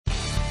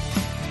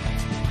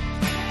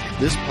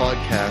This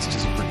podcast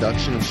is a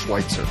production of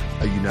Schweitzer,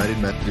 a United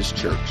Methodist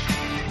Church,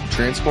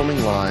 transforming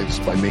lives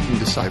by making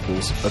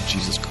disciples of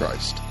Jesus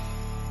Christ.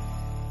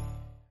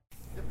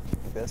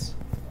 Like this?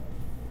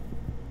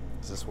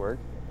 Does this work?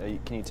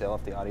 Can you tell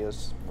if the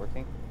audio's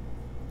working?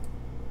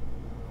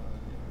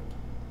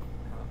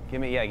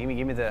 Give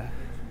me the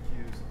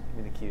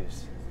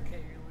cues.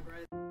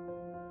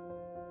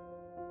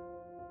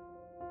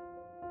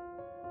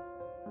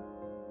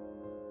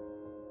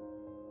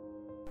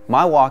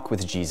 My walk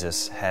with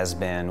Jesus has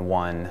been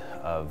one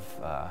of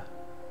a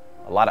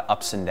lot of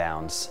ups and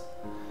downs,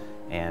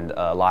 and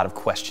a lot of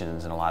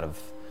questions, and a lot of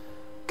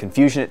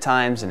confusion at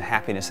times, and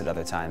happiness at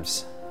other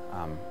times.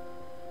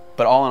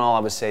 But all in all,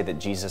 I would say that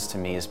Jesus to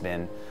me has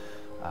been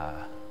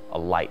a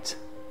light.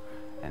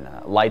 And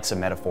light's a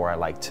metaphor I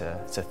like to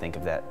think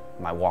of that,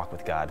 my walk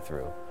with God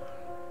through.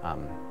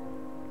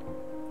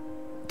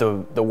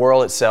 The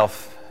world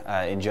itself,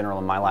 in general,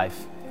 in my life,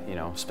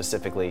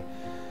 specifically,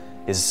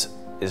 is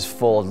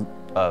full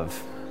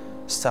of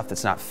stuff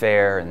that's not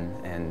fair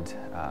and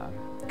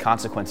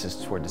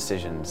consequences toward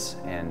decisions.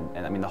 And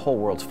I mean, the whole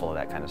world's full of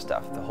that kind of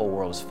stuff. The whole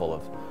world is full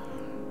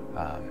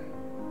of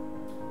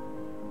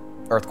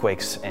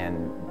earthquakes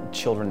and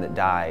children that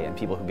die and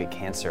people who get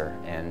cancer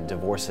and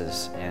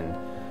divorces and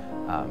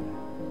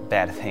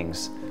bad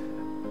things.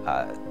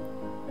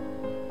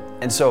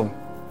 And so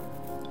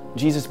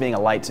Jesus being a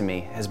light to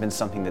me has been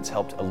something that's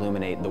helped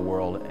illuminate the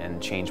world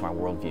and change my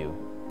worldview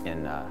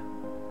in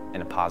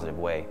a positive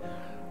way.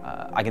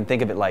 I can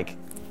think of it like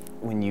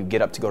when you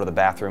get up to go to the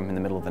bathroom in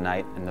the middle of the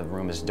night and the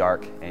room is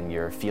dark and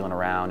you're feeling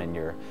around and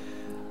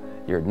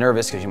you're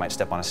nervous because you might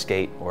step on a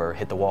skate or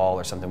hit the wall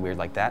or something weird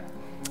like that.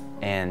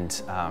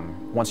 And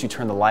once you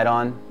turn the light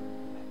on,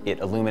 it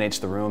illuminates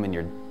the room and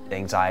your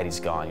anxiety's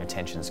gone, your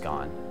tension's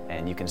gone,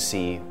 and you can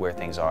see where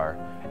things are,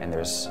 and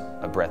there's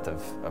a breath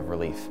of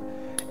relief.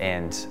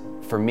 And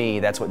for me,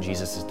 that's what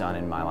Jesus has done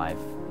in my life.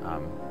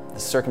 The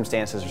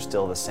circumstances are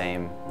still the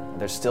same.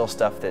 There's still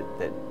stuff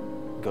that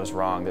goes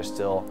wrong. There's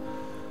still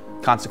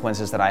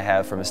consequences that I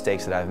have for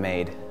mistakes that I've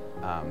made.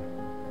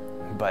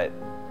 But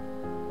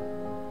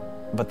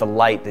the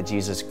light that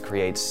Jesus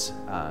creates,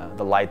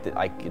 the light that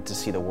I get to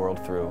see the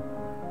world through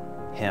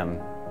Him,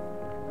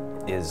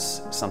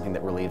 is something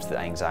that relieves the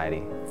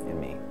anxiety in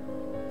me.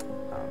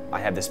 I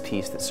have this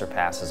peace that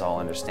surpasses all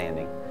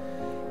understanding,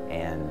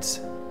 and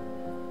it's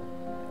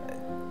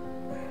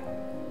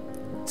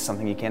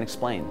something you can't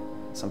explain,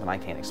 something I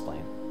can't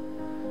explain.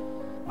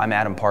 I'm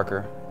Adam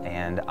Parker,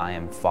 and I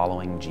am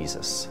following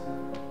Jesus.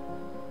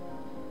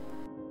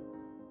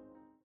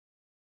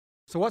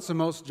 So what's the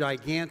most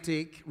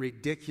gigantic,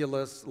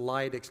 ridiculous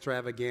light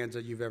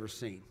extravaganza you've ever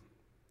seen?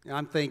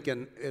 I'm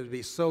thinking it would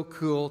be so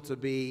cool to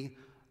be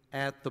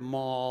at the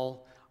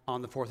mall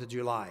on the 4th of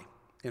July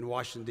in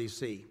Washington,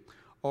 D.C.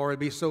 Or it'd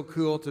be so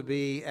cool to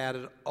be at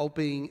an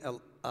opening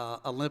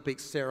Olympic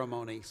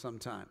ceremony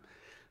sometime.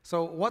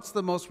 So what's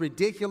the most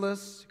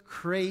ridiculous,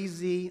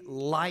 crazy,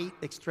 light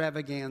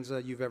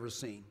extravaganza you've ever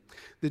seen?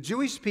 The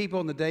Jewish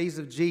people in the days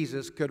of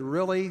Jesus could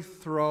really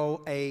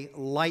throw a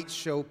light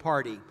show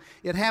party.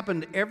 It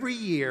happened every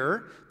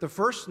year, the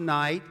first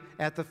night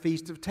at the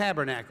Feast of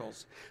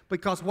Tabernacles,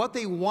 because what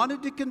they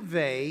wanted to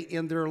convey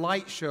in their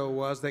light show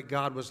was that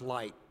God was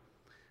light,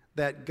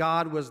 that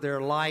God was their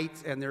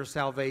light and their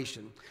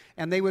salvation.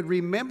 And they would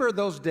remember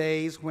those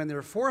days when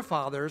their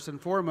forefathers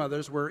and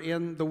foremothers were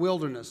in the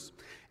wilderness,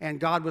 and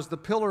God was the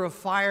pillar of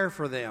fire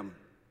for them.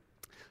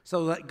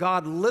 So that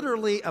God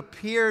literally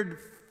appeared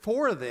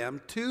for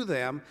them, to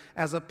them,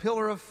 as a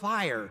pillar of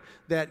fire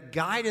that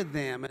guided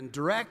them and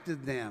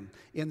directed them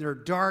in their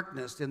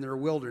darkness, in their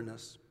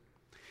wilderness.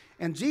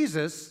 And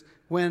Jesus,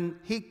 when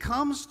He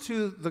comes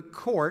to the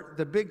court,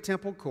 the big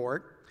temple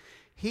court,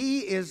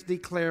 He is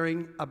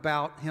declaring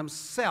about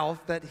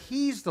Himself that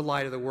He's the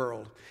light of the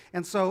world.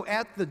 And so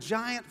at the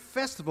giant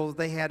festival that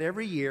they had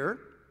every year,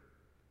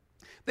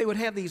 they would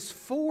have these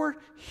 4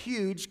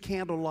 huge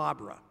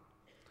candelabra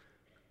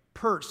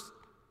perched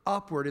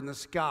upward in the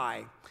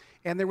sky.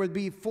 And there would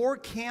be 4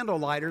 candle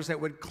lighters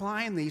that would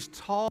climb these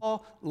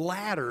tall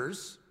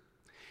ladders.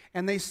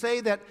 And they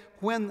say that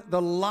when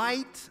the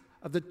light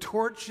of the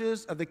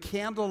torches of the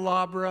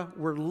candelabra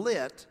were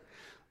lit,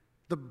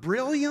 the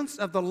brilliance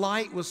of the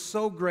light was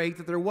so great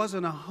that there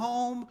wasn't a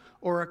home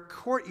or a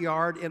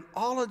courtyard in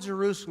all of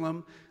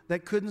Jerusalem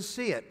that couldn't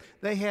see it.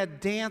 They had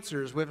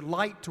dancers with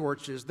light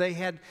torches. They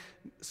had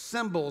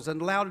cymbals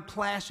and loud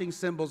clashing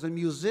cymbals and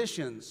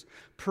musicians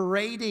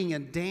parading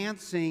and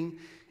dancing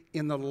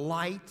in the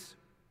light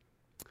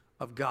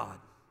of God.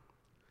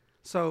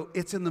 So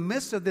it's in the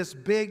midst of this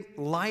big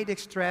light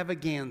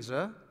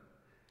extravaganza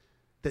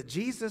that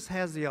Jesus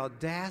has the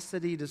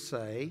audacity to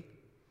say,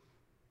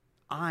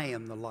 I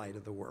am the light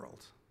of the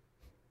world.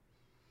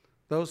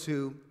 Those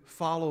who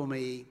follow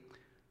me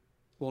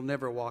will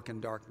never walk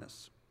in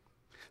darkness.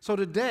 So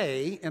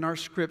today, in our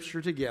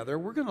scripture together,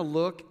 we're going to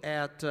look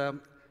at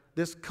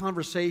this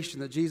conversation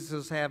that Jesus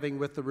is having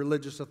with the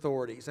religious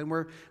authorities. And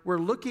we're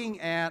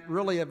looking at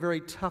really a very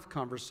tough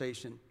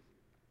conversation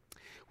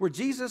where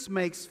Jesus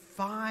makes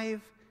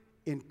 5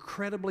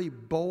 incredibly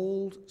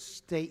bold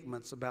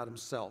statements about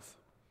himself.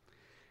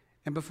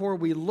 And before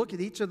we look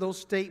at each of those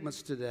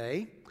statements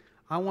today,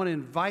 I want to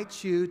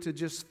invite you to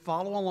just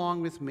follow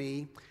along with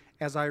me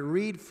as I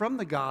read from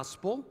the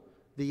Gospel,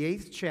 the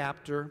 8th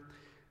chapter,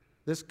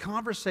 this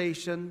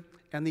conversation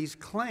and these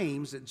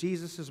claims that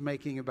Jesus is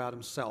making about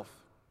himself.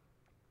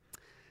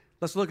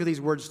 Let's look at these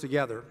words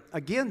together.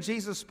 Again,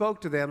 Jesus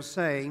spoke to them,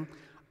 saying,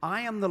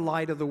 I am the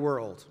light of the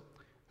world.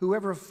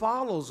 Whoever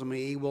follows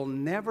me will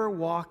never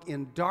walk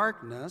in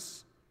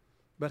darkness,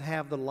 but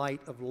have the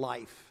light of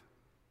life.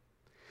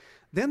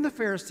 Then the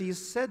Pharisees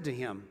said to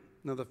him,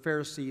 now the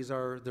Pharisees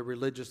are the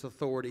religious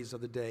authorities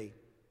of the day,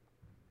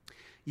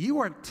 you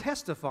are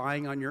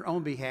testifying on your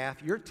own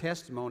behalf. Your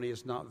testimony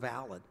is not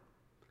valid.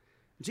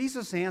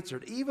 Jesus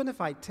answered, even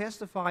if I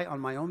testify on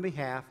my own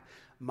behalf,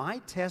 my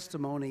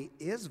testimony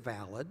is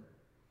valid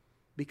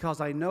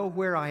because I know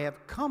where I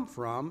have come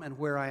from and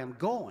where I am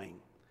going.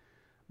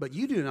 But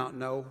you do not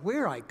know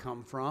where I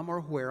come from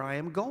or where I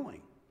am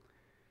going.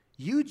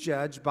 You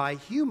judge by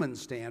human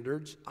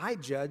standards. I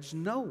judge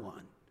no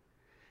one.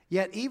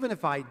 Yet even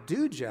if I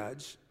do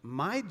judge,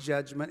 my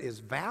judgment is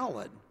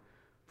valid,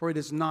 for it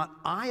is not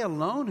I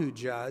alone who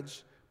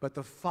judge, but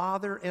the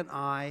Father and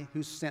I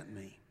who sent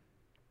me.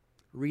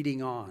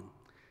 Reading on,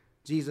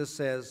 Jesus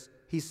says,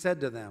 he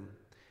said to them,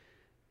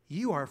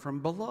 you are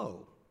from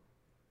below.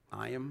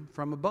 I am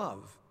from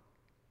above.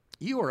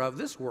 You are of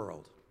this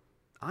world.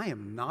 I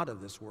am not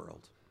of this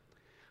world.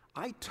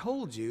 I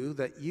told you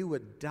that you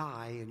would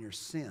die in your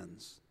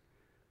sins,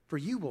 for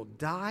you will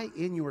die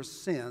in your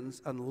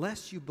sins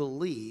unless you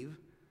believe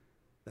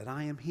that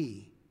I am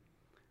he.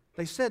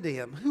 They said to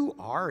him, who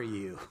are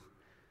you?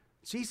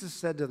 Jesus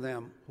said to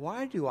them,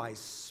 why do I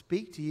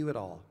speak to you at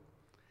all?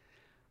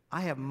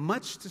 I have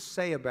much to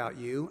say about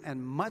you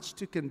and much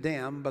to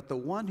condemn, but the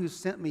one who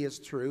sent me is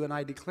true, and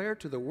I declare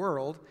to the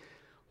world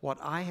what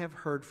I have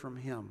heard from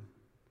him.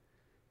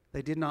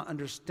 They did not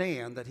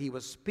understand that he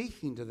was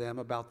speaking to them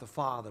about the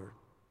Father.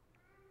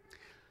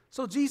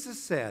 So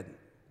Jesus said,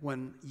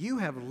 when you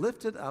have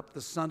lifted up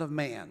the Son of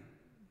Man,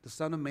 the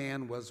Son of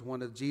Man was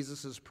one of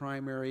Jesus'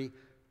 primary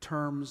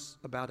terms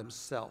about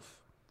himself.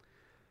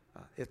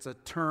 It's a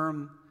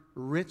term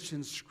rich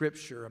in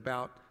Scripture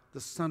about the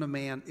Son of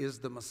Man is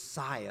the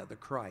Messiah, the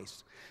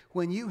Christ.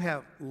 When you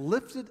have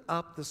lifted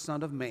up the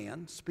Son of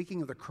Man,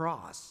 speaking of the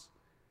cross,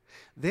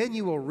 then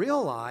you will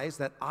realize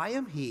that I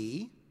am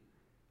he,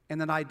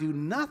 and that I do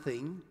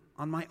nothing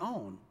on my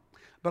own,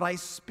 but I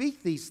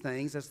speak these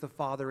things as the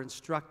Father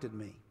instructed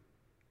me.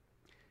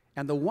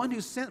 And the one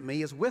who sent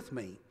me is with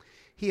me.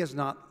 He has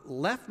not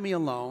left me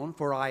alone,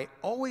 for I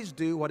always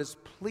do what is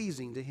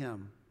pleasing to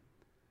him.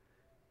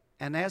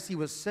 And as he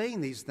was saying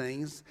these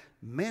things,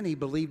 many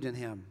believed in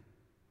him.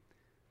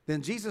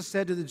 Then Jesus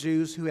said to the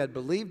Jews who had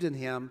believed in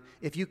him,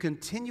 if you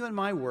continue in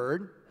my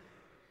word,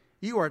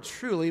 you are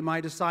truly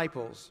my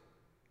disciples,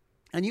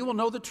 and you will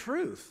know the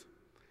truth,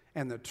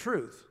 and the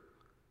truth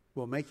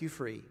will make you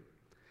free.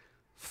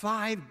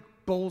 5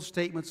 bold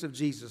statements of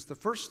Jesus. The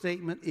first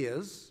statement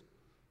is,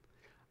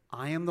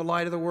 I am the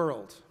light of the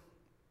world.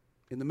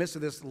 In the midst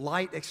of this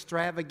light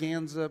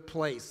extravaganza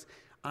place,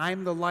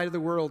 I'm the light of the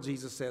world,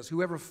 Jesus says.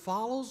 Whoever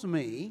follows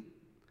me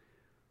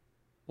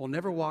will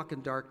never walk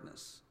in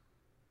darkness,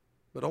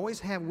 but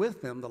always have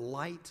with them the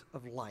light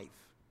of life.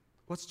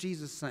 What's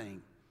Jesus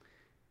saying?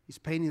 He's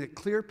painting a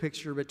clear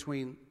picture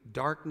between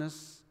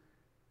darkness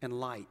and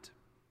light.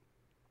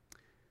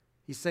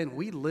 He's saying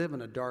we live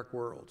in a dark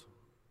world.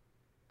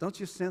 Don't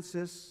you sense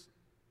this?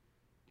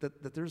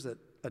 That there's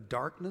a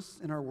darkness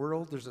in our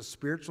world. There's a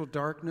spiritual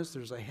darkness.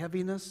 There's a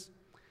heaviness.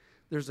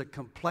 There's a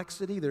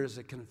complexity. There's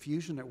a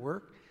confusion at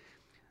work.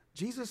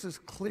 Jesus is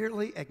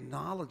clearly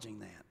acknowledging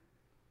that.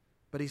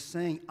 But he's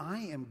saying, I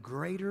am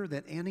greater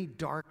than any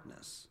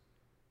darkness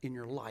in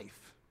your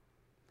life.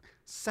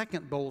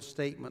 Second bold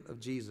statement of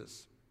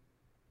Jesus.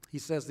 He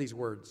says these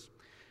words,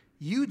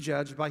 you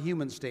judge by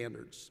human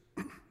standards.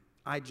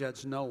 I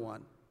judge no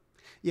one.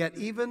 Yet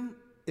even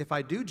if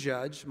I do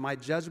judge, my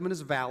judgment is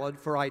valid,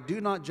 for I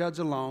do not judge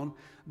alone,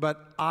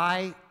 but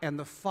I and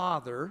the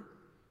Father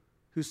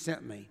who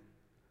sent me.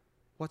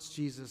 What's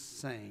Jesus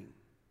saying?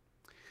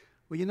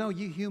 Well, you know,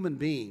 you human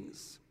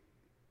beings,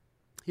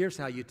 here's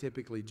how you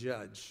typically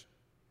judge.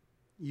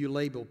 You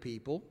label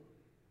people.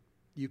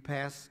 You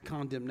pass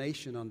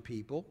condemnation on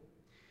people.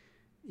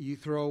 You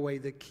throw away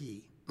the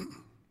key.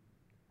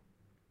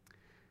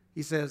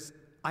 He says,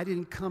 I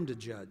didn't come to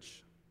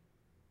judge.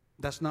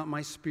 That's not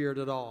my spirit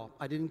at all.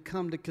 I didn't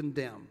come to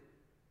condemn.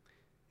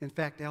 In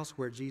fact,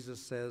 elsewhere, Jesus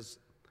says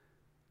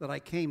that I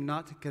came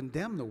not to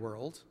condemn the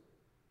world,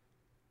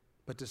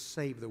 but to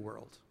save the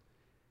world.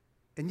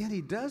 And yet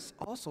he does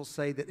also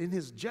say that in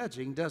his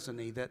judging, doesn't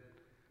he, that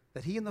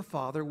he and the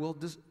Father will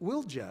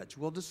judge,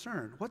 will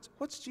discern.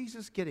 What's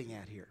Jesus getting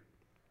at here?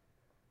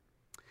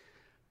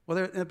 Well,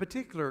 in a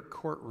particular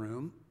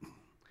courtroom,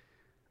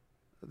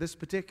 this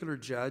particular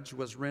judge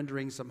was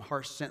rendering some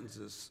harsh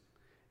sentences.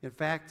 In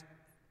fact,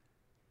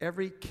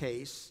 every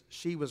case,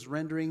 she was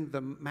rendering the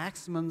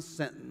maximum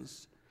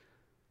sentence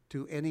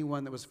to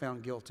anyone that was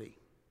found guilty.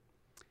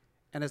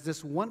 And as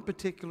this one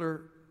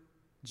particular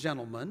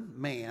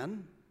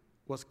man,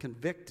 was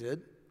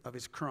convicted of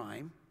his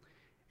crime,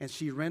 and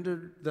she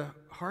rendered the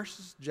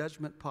harshest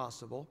judgment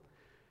possible,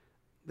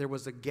 there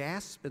was a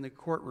gasp in the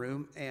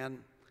courtroom, and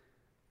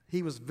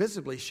he was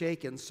visibly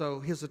shaken, so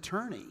his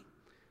attorney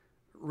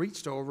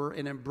reached over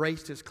and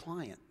embraced his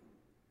client.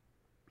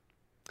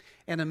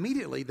 And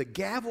immediately the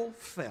gavel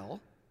fell,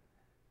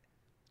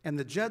 and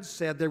the judge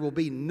said, "There will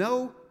be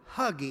no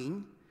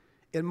hugging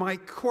in my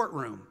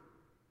courtroom."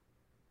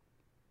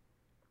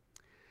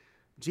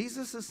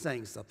 Jesus is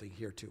saying something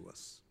here to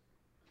us.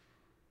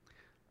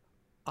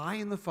 I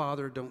and the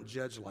Father don't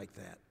judge like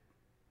that.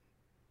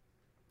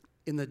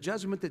 In the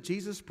judgment that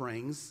Jesus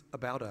brings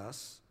about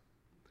us,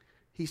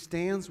 he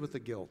stands with the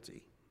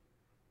guilty.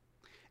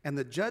 And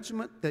the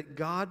judgment that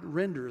God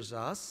renders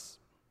us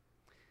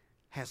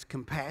has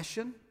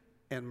compassion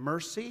and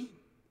mercy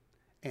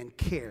and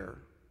care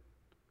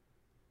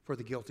for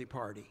the guilty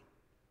party.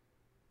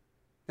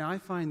 Now, I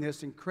find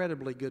this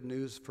incredibly good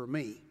news for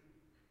me.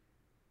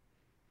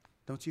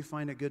 Don't you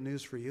find it good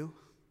news for you?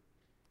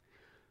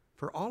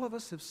 For all of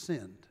us have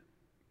sinned,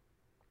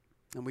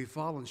 and we've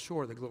fallen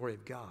short of the glory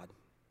of God.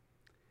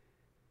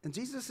 And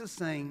Jesus is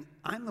saying,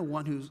 I'm the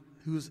one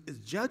who's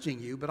judging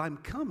you, but I'm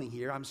coming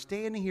here. I'm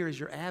standing here as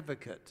your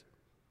advocate.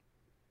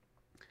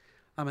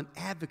 I'm an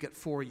advocate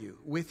for you,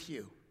 with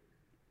you.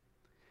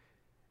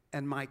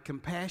 And my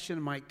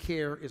compassion, my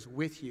care is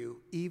with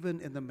you, even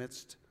in the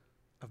midst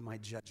of my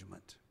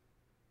judgment.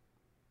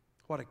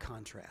 What a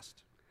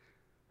contrast.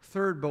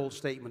 Third bold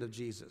statement of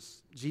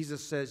Jesus.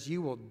 Jesus says,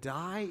 you will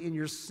die in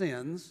your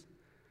sins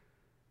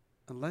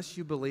unless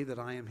you believe that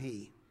I am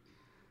he.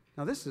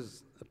 Now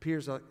this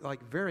appears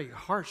like very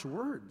harsh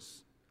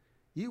words.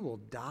 You will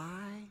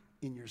die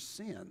in your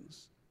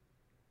sins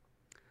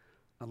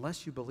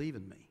unless you believe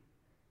in me.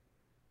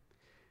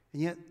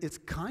 And yet it's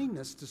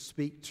kindness to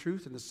speak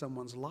truth into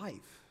someone's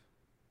life.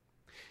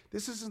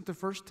 This isn't the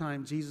first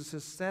time Jesus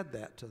has said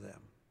that to them.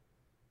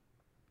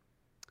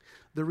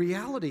 The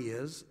reality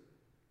is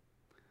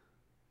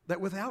that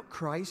without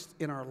Christ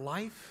in our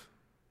life,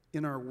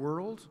 in our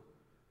world,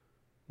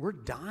 we're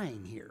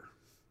dying here.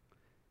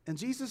 And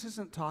Jesus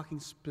isn't talking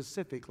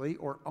specifically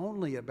or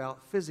only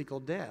about physical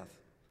death.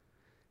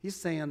 He's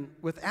saying,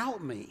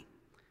 without me,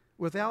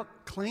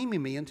 without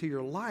claiming me into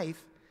your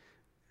life,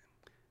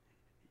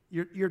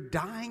 you're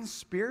dying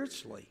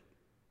spiritually.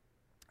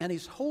 And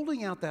he's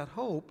holding out that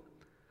hope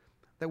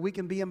that we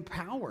can be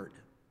empowered,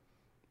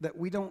 that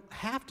we don't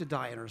have to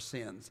die in our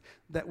sins,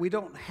 that we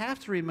don't have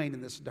to remain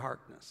in this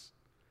darkness.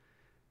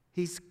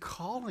 He's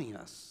calling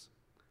us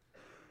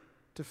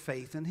to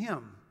faith in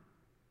him.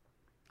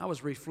 I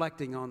was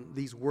reflecting on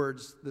these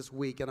words this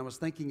week, and I was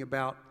thinking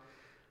about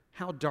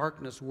how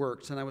darkness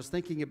works, and I was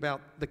thinking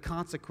about the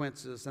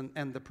consequences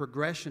and the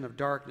progression of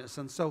darkness.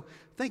 And so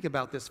think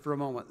about this for a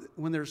moment.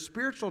 When there's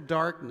spiritual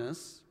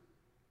darkness,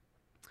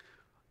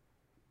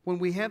 when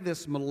we have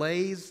this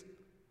malaise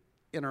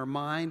in our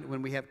mind,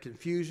 when we have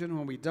confusion,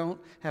 when we don't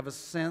have a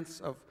sense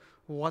of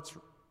what's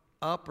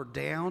up or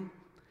down,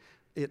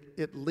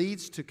 it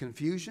leads to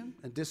confusion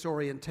and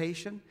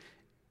disorientation,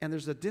 and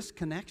there's a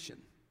disconnection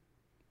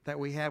that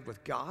we have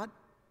with God.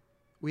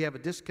 We have a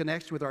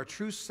disconnection with our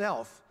true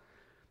self,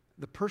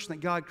 the person that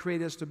God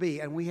created us to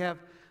be, and we have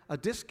a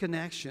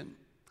disconnection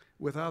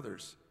with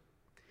others.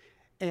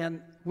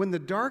 And when the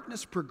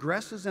darkness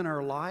progresses in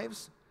our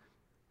lives,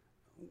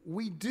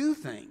 we do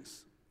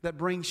things that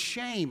bring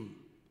shame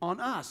on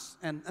us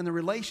and the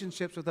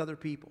relationships with other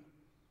people.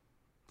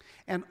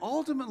 And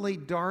ultimately,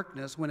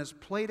 darkness, when it's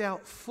played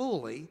out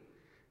fully,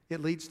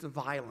 it leads to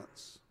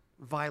violence,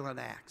 violent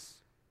acts.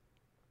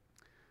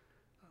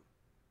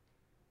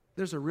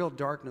 There's a real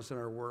darkness in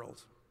our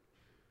world.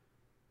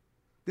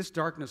 This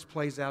darkness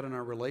plays out in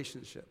our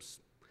relationships.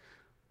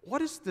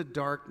 What is the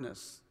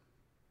darkness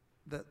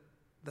that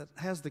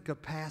has the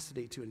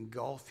capacity to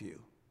engulf you?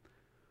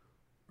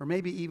 Or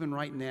maybe even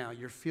right now,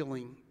 you're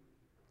feeling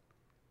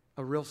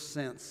a real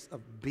sense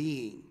of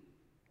being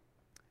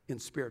in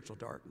spiritual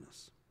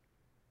darkness.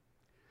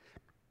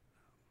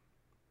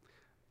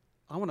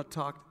 I want to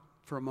talk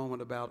for a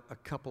moment about a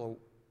couple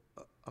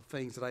of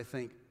things that I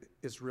think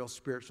is real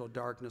spiritual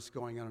darkness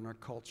going on in our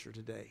culture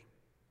today.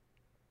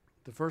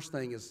 The first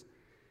thing is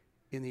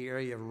in the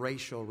area of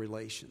racial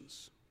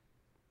relations.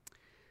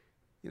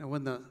 You know,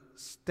 when the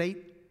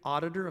state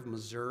auditor of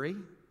Missouri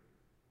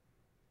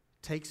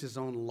takes his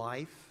own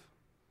life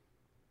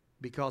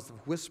because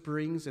of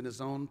whisperings in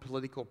his own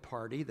political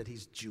party that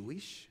he's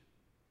Jewish,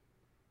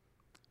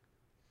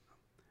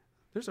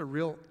 there's a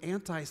real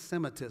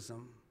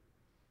anti-Semitism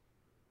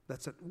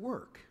that's at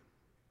work.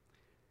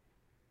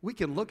 We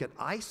can look at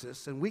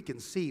ISIS and we can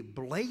see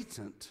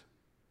blatant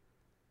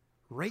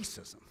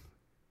racism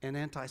and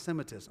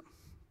anti-Semitism.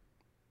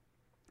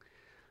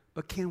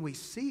 But can we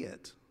see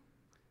it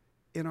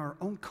in our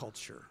own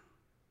culture,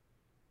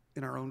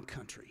 in our own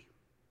country?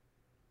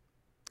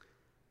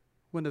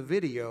 When a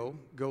video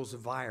goes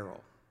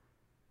viral,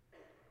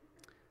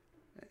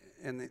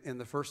 and in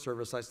the first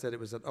service I said it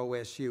was at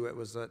OSU, it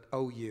was at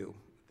OU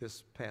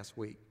this past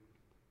week.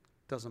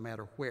 doesn't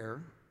matter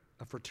where,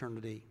 a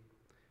fraternity,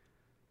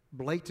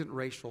 blatant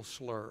racial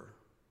slur.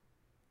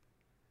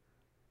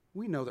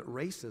 We know that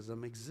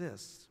racism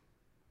exists.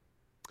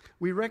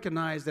 We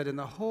recognize that in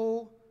the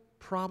whole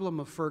problem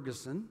of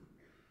Ferguson,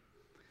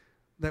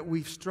 that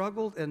we've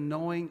struggled in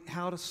knowing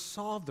how to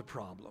solve the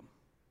problem,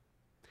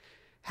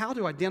 how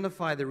to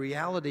identify the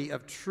reality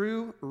of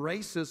true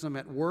racism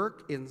at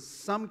work in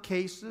some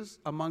cases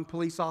among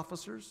police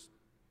officers,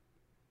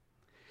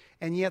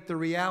 and yet the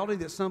reality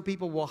that some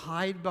people will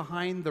hide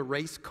behind the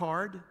race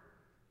card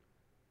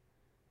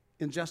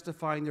in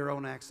justifying their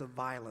own acts of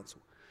violence.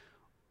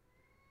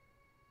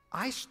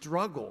 I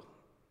struggle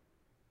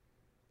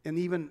in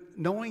even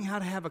knowing how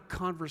to have a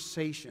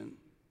conversation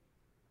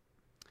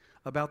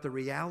about the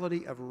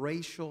reality of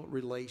racial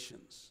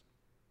relations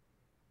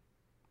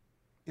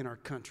in our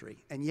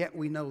country. And yet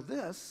we know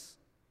this,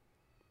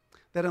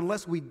 that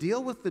unless we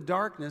deal with the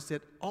darkness,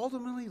 it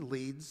ultimately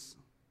leads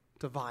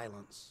to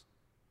violence.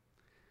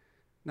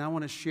 Now I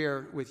want to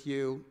share with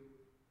you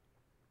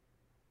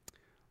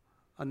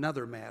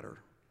another matter,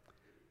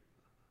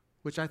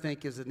 which I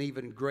think is an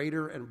even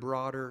greater and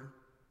broader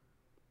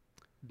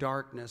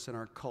darkness in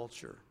our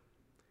culture.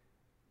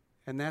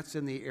 And that's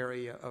in the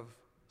area of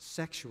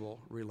sexual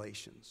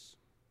relations.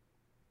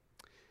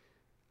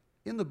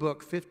 In the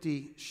book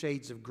 50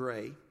 Shades of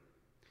Grey,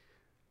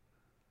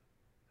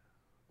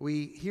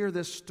 we hear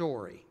this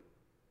story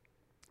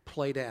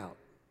played out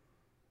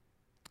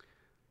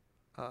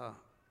of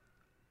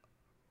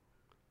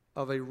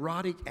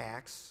erotic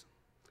acts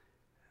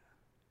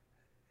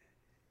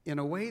in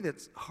a way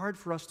that's hard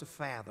for us to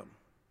fathom.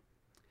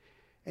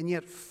 And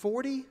yet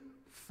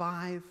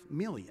 45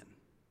 million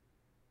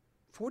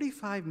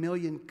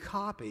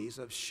copies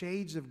of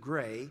Shades of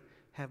Grey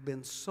have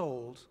been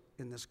sold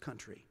in this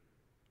country.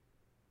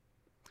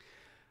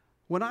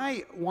 When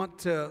I want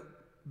to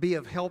be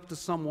of help to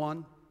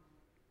someone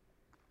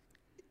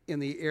in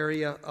the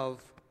area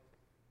of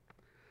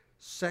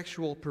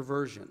sexual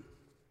perversion,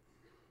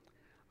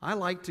 I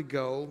like to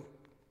go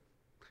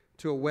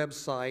to a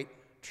website,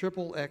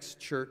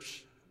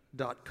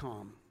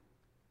 xxchurch.com.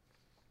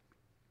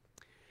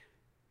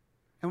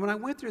 And when I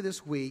went through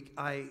this week,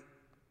 I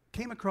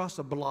came across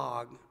a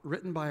blog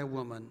written by a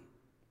woman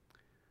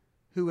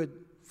who had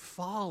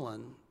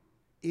fallen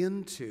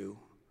into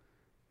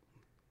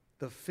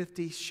the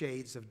 50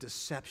 Shades of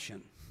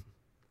Deception,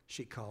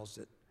 she calls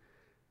it,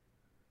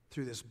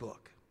 through this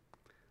book.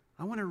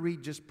 I want to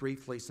read just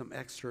briefly some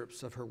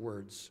excerpts of her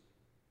words.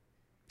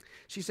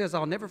 She says,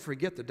 "I'll never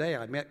forget the day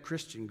I met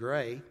Christian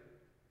Grey.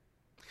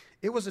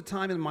 It was a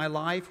time in my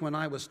life when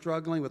I was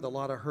struggling with a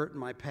lot of hurt in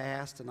my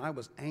past, and I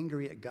was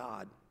angry at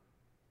God.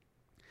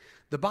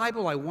 The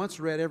Bible I once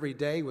read every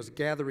day was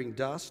gathering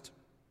dust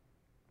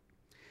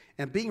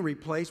and being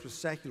replaced with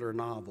secular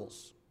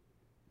novels.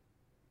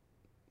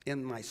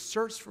 In my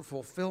search for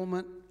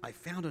fulfillment, I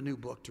found a new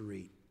book to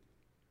read,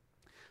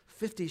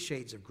 50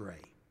 Shades of Grey.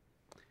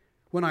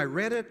 When I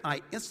read it,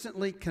 I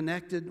instantly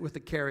connected with the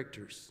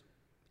characters.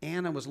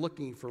 Anna was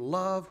looking for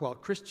love, while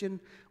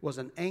Christian was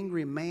an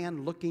angry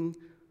man looking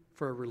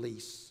for a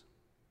release.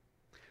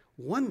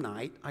 One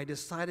night, I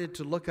decided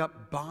to look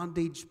up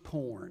bondage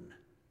porn.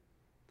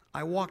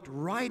 I walked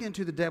right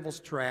into the devil's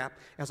trap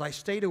as I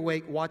stayed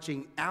awake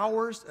watching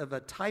hours of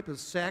a type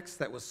of sex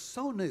that was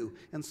so new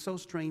and so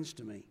strange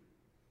to me.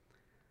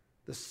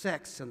 The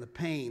sex and the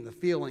pain, the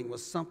feeling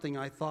was something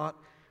I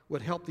thought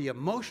would help the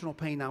emotional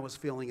pain I was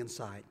feeling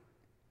inside.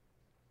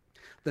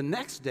 The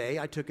next day,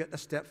 I took it a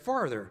step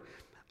farther.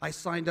 I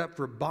signed up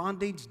for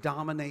Bondage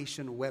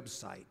Domination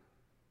website.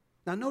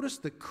 Now notice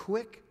the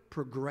quick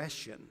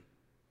progression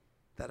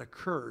that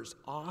occurs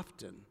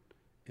often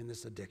in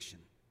this addiction.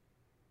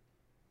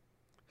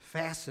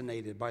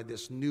 Fascinated by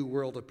this new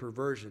world of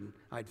perversion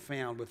I'd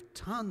found with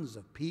tons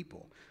of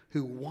people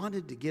who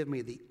wanted to give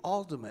me the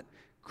ultimate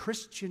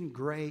Christian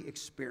Grey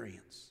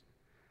experience,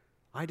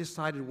 I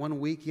decided one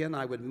weekend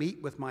I would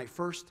meet with my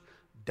first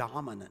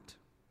dominant,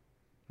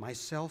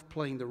 myself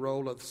playing the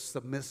role of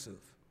submissive.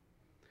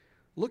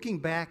 Looking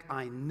back,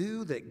 I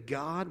knew that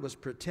God was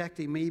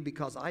protecting me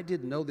because I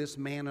didn't know this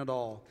man at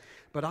all.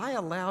 But I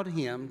allowed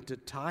him to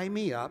tie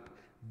me up,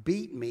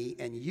 beat me,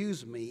 and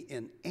use me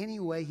in any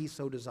way he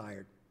so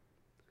desired.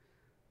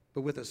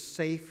 But with a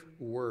safe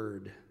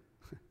word.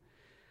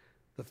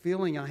 The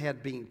feeling I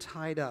had being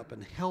tied up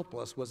and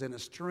helpless was in a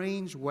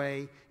strange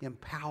way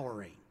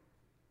empowering.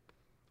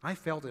 I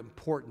felt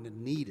important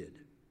and needed.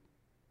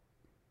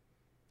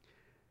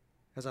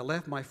 As I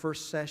left my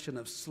first session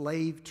of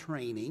slave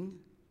training,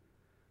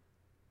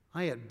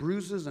 I had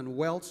bruises and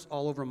welts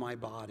all over my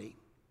body.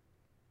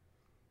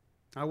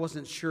 I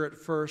wasn't sure at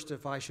first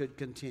if I should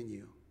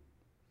continue,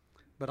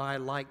 but I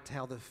liked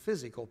how the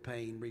physical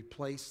pain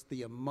replaced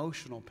the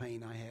emotional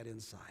pain I had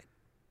inside.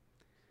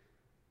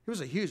 It was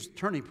a huge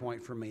turning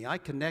point for me. I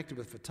connected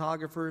with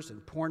photographers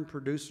and porn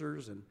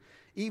producers and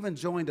even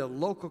joined a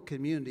local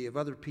community of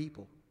other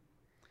people.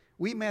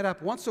 We met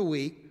up once a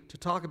week to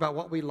talk about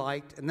what we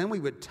liked, and then we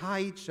would tie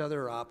each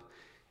other up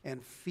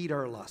and feed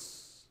our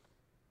lusts.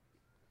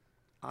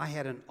 I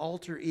had an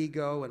alter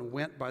ego and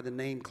went by the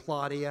name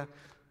Claudia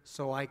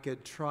so I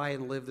could try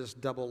and live this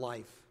double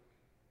life.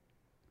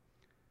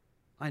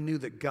 I knew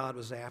that God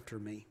was after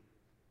me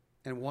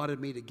and wanted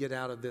me to get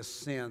out of this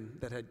sin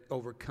that had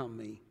overcome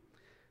me.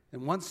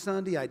 And one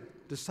Sunday, I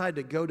decided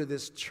to go to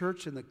this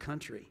church in the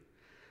country.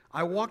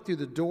 I walked through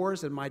the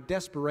doors in my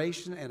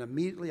desperation, and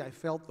immediately I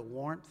felt the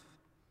warmth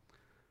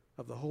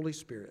of the Holy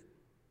Spirit.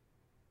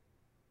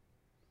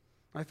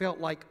 I felt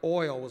like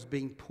oil was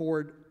being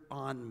poured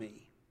on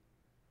me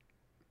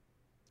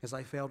as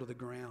I fell to the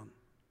ground.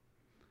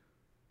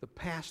 The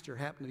pastor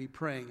happened to be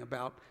praying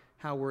about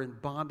how we're in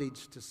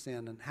bondage to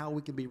sin and how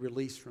we can be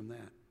released from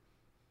that.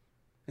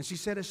 And she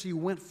said as she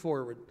went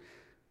forward,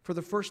 for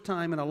the first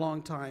time in a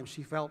long time,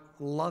 she felt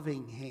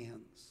loving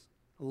hands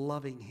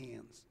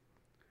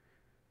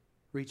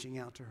reaching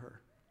out to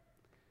her.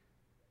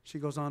 She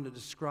goes on to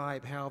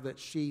describe how that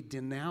she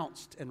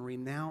denounced and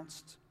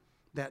renounced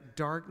that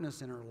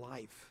darkness in her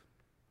life.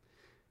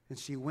 And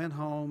she went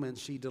home and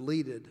she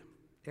deleted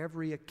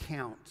every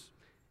account,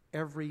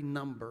 every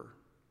number,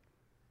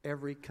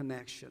 every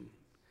connection.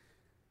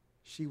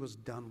 She was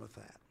done with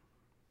that.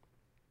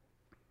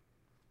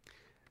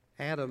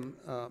 Adam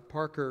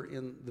Parker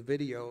in the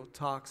video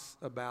talks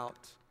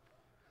about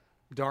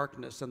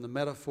darkness and the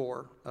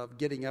metaphor of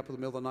getting up in the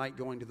middle of the night,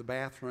 going to the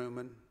bathroom.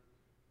 And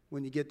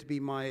when you get to be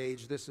my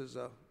age, this is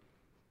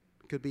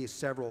could be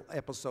several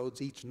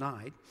episodes each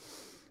night.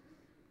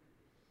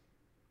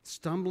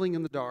 Stumbling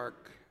in the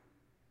dark,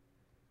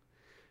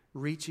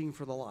 reaching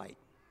for the light.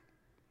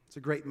 It's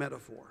a great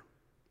metaphor.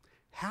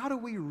 How do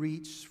we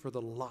reach for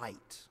the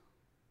light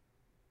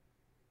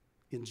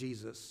in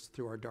Jesus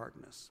through our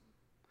darkness?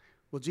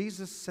 Well,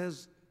 Jesus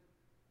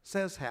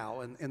says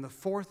how in the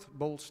fourth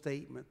bold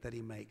statement that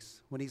he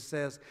makes, when he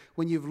says,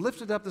 when you've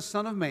lifted up the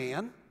Son of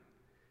Man,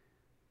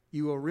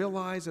 you will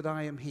realize that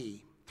I am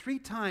he. 3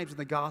 times in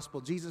the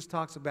gospel, Jesus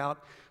talks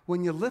about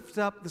when you lift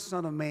up the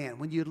Son of Man,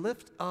 when you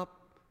lift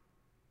up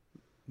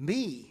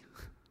me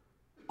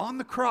on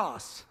the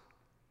cross,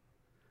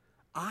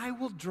 I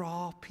will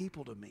draw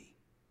people to me.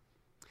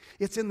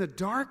 It's in the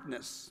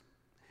darkness.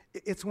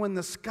 It's when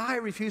the sky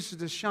refuses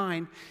to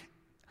shine,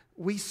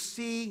 we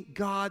see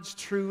God's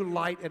true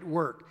light at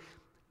work.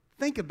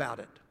 Think about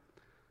it.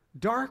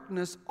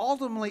 Darkness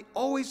ultimately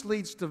always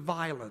leads to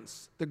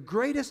violence. The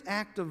greatest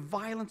act of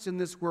violence in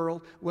this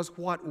world was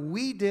what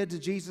we did to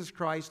Jesus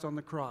Christ on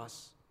the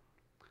cross.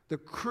 The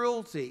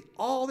cruelty,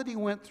 all that he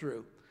went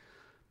through.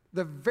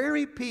 The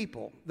very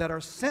people that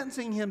are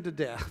sentencing him to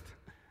death,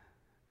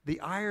 the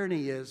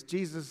irony is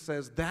Jesus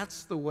says,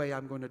 that's the way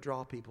I'm going to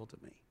draw people to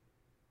me.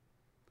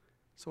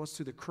 So it's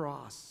through the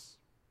cross.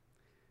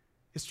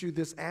 It's through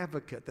this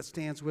advocate that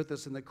stands with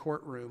us in the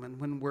courtroom. And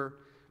when we're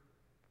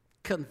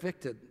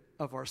convicted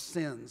of our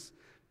sins,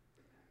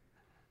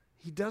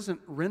 he doesn't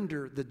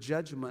render the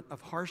judgment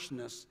of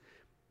harshness,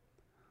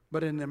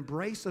 but an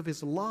embrace of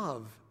his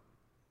love.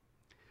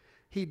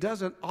 He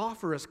doesn't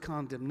offer us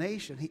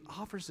condemnation. He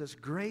offers us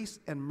grace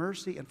and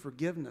mercy and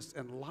forgiveness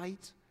and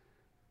light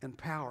and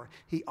power.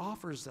 He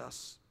offers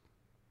us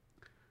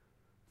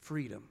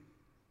freedom.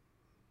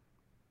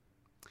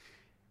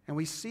 And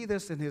we see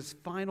this in his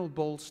final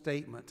bold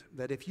statement,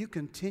 that if you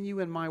continue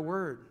in my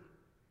word,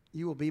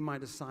 you will be my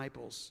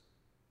disciples.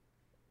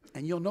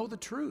 And you'll know the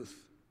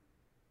truth.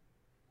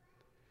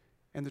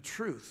 And the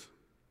truth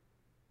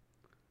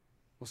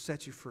will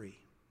set you free.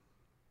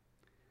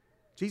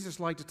 Jesus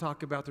liked to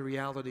talk about the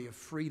reality of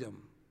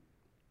freedom.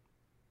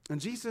 And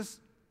Jesus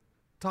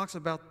talks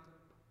about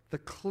the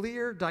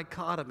clear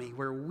dichotomy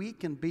where we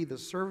can be the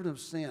servant of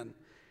sin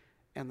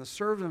and the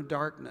servant of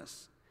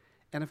darkness.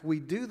 And if we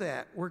do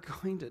that, we're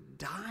going to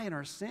die in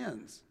our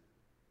sins.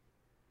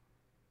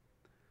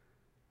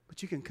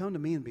 But you can come to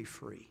me and be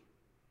free.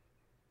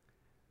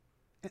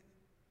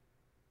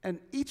 And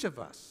each of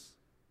us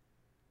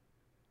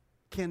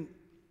can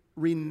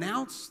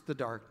renounce the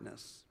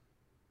darkness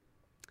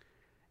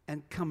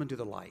and come into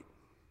the light.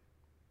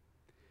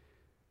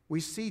 We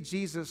see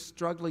Jesus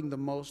struggling the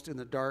most in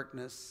the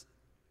darkness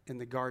in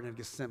the Garden of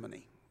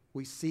Gethsemane.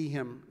 We see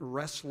him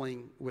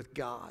wrestling with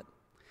God.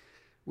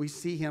 We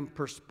see him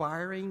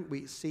perspiring.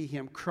 We see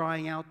him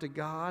crying out to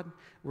God.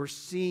 We're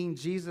seeing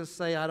Jesus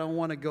say, I don't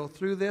want to go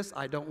through this.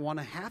 I don't want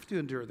to have to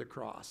endure the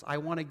cross. I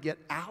want to get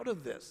out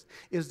of this.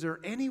 Is there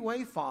any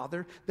way,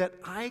 Father, that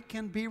I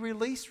can be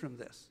released from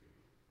this?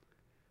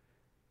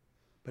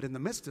 But in the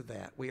midst of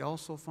that, we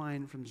also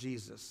find from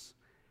Jesus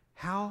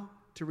how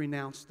to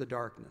renounce the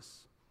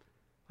darkness.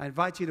 I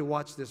invite you to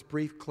watch this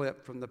brief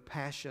clip from the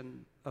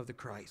Passion of the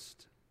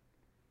Christ.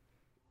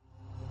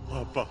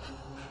 Papa.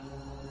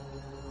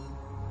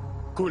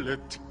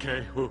 Kulet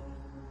kehu.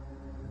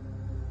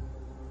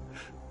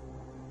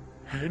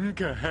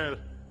 Henke hel.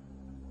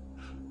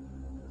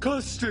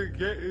 Koste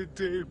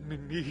ge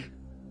mini.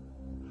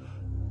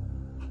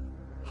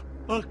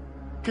 A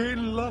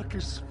ken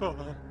lakis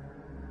fa.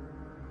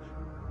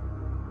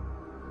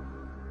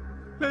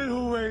 Le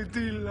hoe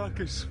di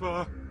lakis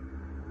fa.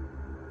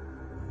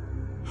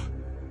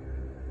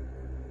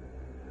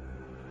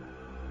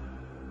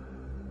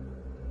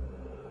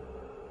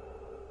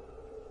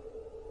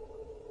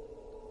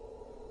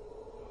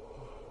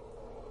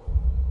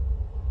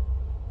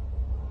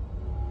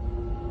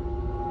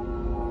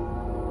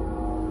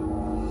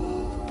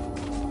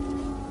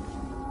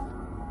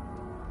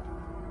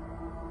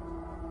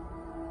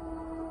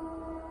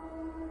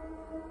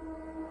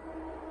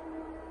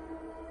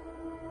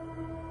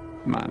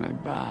 Man är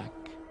back.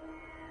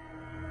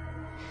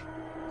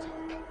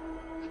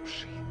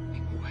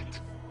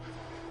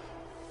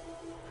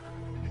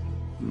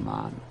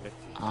 Man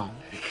allt.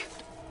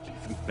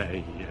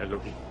 Nej,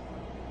 Elohim.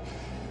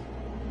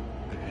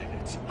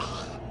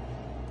 Be'etzach,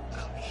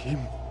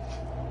 Chayim.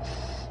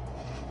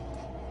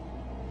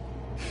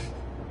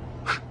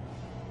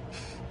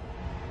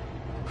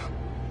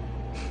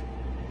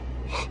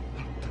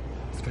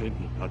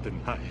 Tveni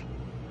Adonai.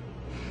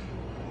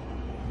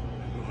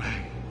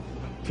 Elohei,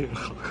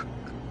 Tirchach,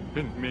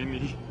 Ben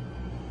Meni.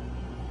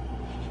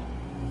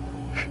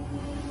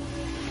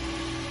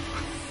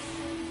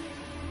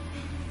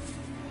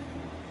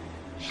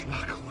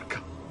 Shlach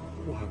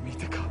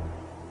Wamitka.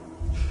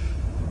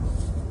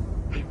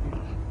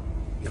 Emma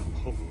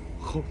Yamho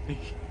Choni.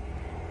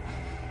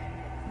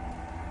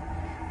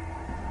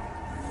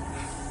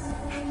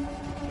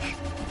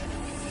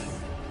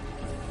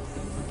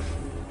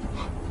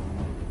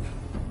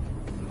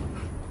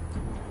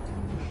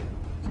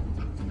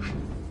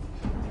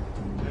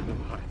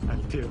 Elohai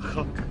al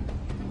tirchak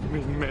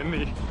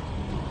ממני.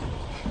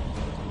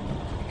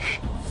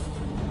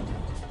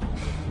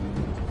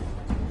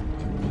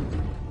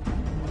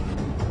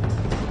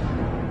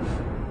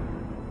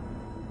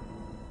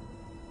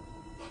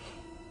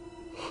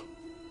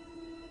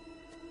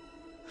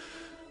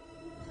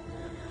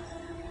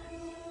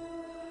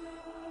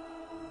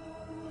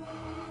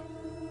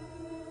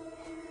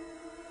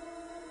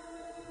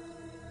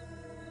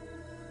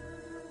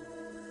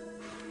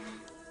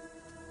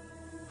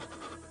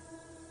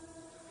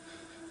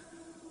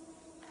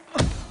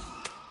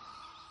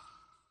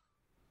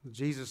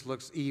 Jesus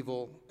looks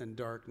evil and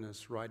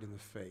darkness right in the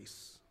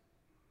face.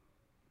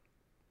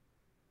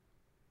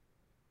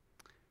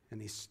 And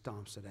he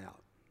stomps it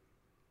out.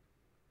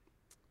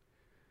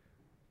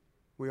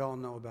 We all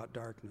know about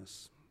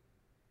darkness.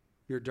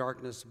 Your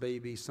darkness may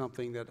be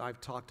something that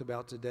I've talked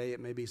about today. It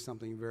may be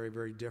something very,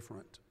 very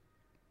different.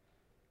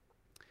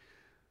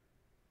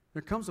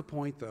 There comes a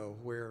point, though,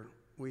 where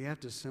we have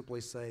to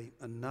simply say,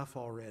 enough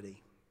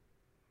already.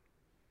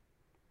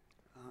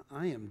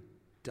 I am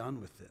done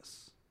with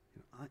this.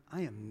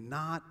 I am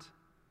not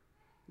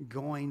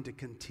going to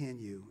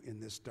continue in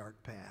this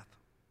dark path.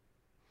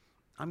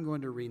 I'm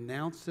going to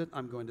renounce it.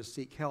 I'm going to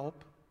seek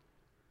help.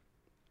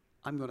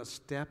 I'm going to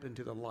step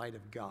into the light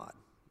of God,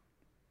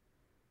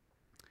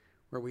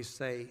 where we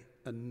say,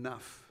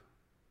 enough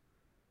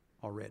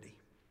already.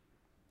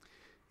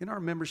 In our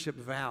membership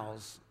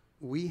vows,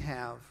 we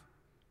have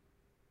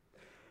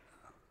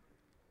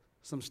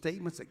some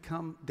statements that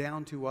come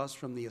down to us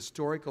from the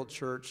historical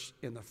church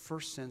in the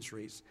first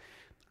centuries.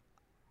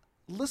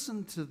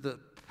 Listen to the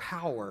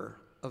power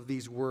of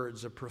these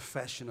words of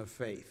profession of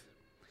faith.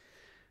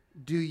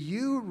 Do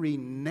you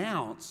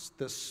renounce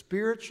the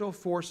spiritual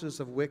forces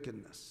of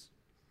wickedness,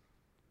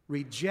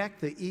 reject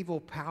the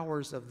evil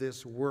powers of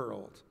this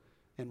world,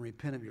 and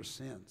repent of your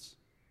sins?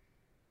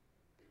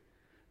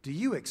 Do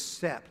you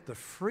accept the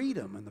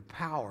freedom and the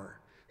power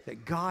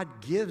that God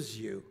gives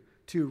you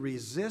to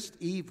resist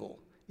evil,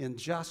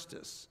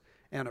 injustice,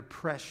 and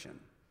oppression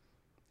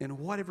in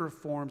whatever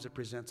forms it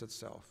presents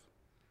itself?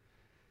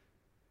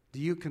 Do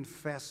you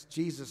confess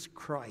Jesus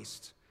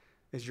Christ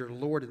as your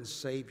Lord and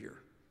Savior?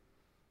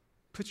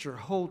 Put your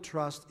whole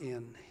trust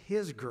in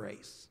His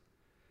grace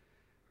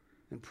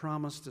and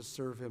promise to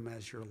serve Him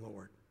as your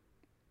Lord.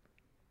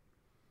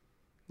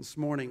 This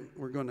morning,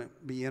 we're going to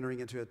be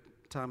entering into a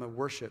time of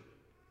worship.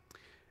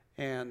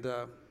 And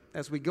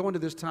as we go into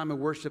this time of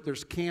worship,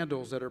 there's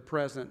candles that are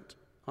present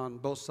on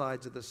both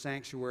sides of the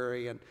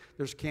sanctuary, and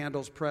there's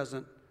candles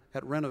present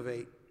at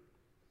Renovate.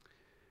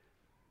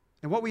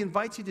 And what we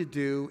invite you to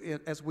do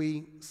as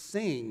we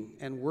sing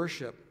and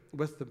worship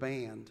with the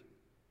band,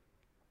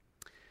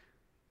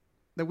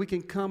 that we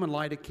can come and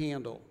light a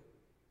candle.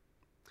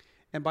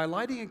 And by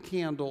lighting a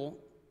candle,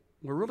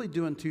 we're really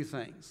doing two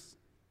things.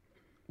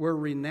 We're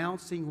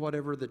renouncing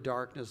whatever the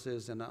darkness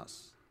is in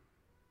us.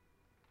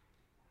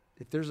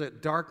 If there's a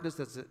darkness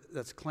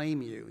that's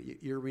claiming you,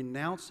 you're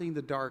renouncing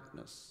the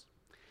darkness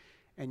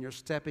and you're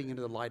stepping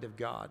into the light of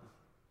God.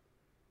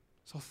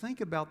 So think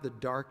about the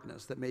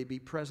darkness that may be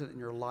present in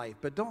your life,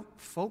 but don't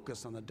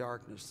focus on the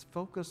darkness.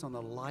 Focus on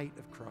the light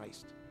of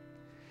Christ.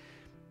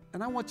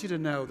 And I want you to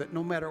know that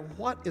no matter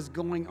what is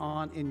going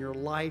on in your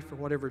life or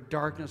whatever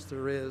darkness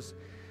there is,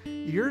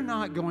 you're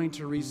not going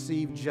to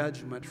receive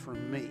judgment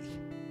from me.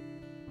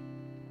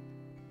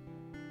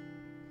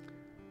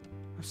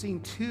 I've seen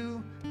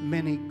too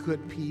many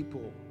good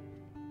people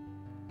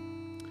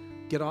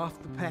get off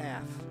the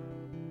path,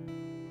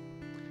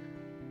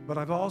 but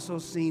I've also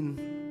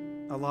seen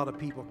a lot of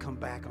people come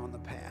back on the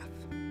path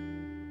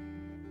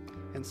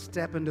and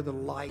step into the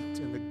light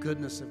and the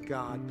goodness of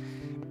God.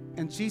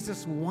 And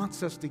Jesus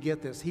wants us to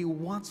get this. He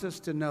wants us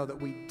to know that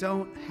we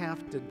don't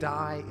have to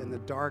die in the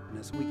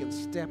darkness. We can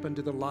step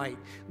into the light.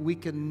 We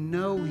can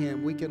know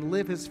Him. We can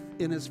live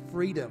in His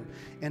freedom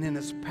and in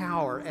His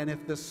power. And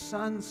if the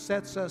Son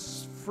sets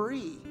us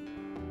free,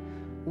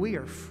 we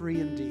are free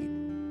indeed.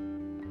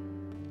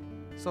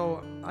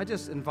 So I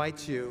just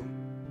invite you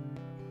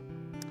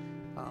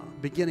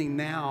beginning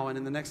now and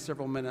in the next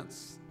several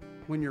minutes,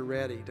 when you're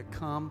ready to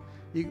come,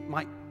 you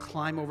might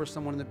climb over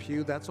someone in the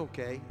pew. That's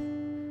okay.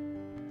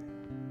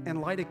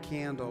 And light a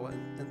candle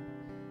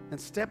and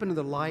step into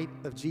the light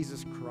of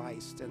Jesus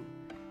Christ and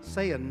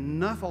say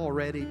enough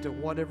already to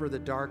whatever the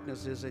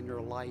darkness is in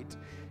your light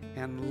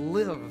and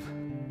live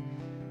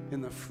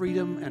in the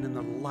freedom and in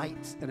the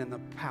light and in the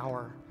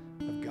power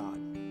of God.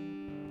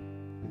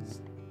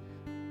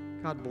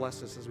 God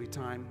bless us as we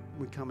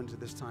come into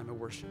this time of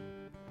worship.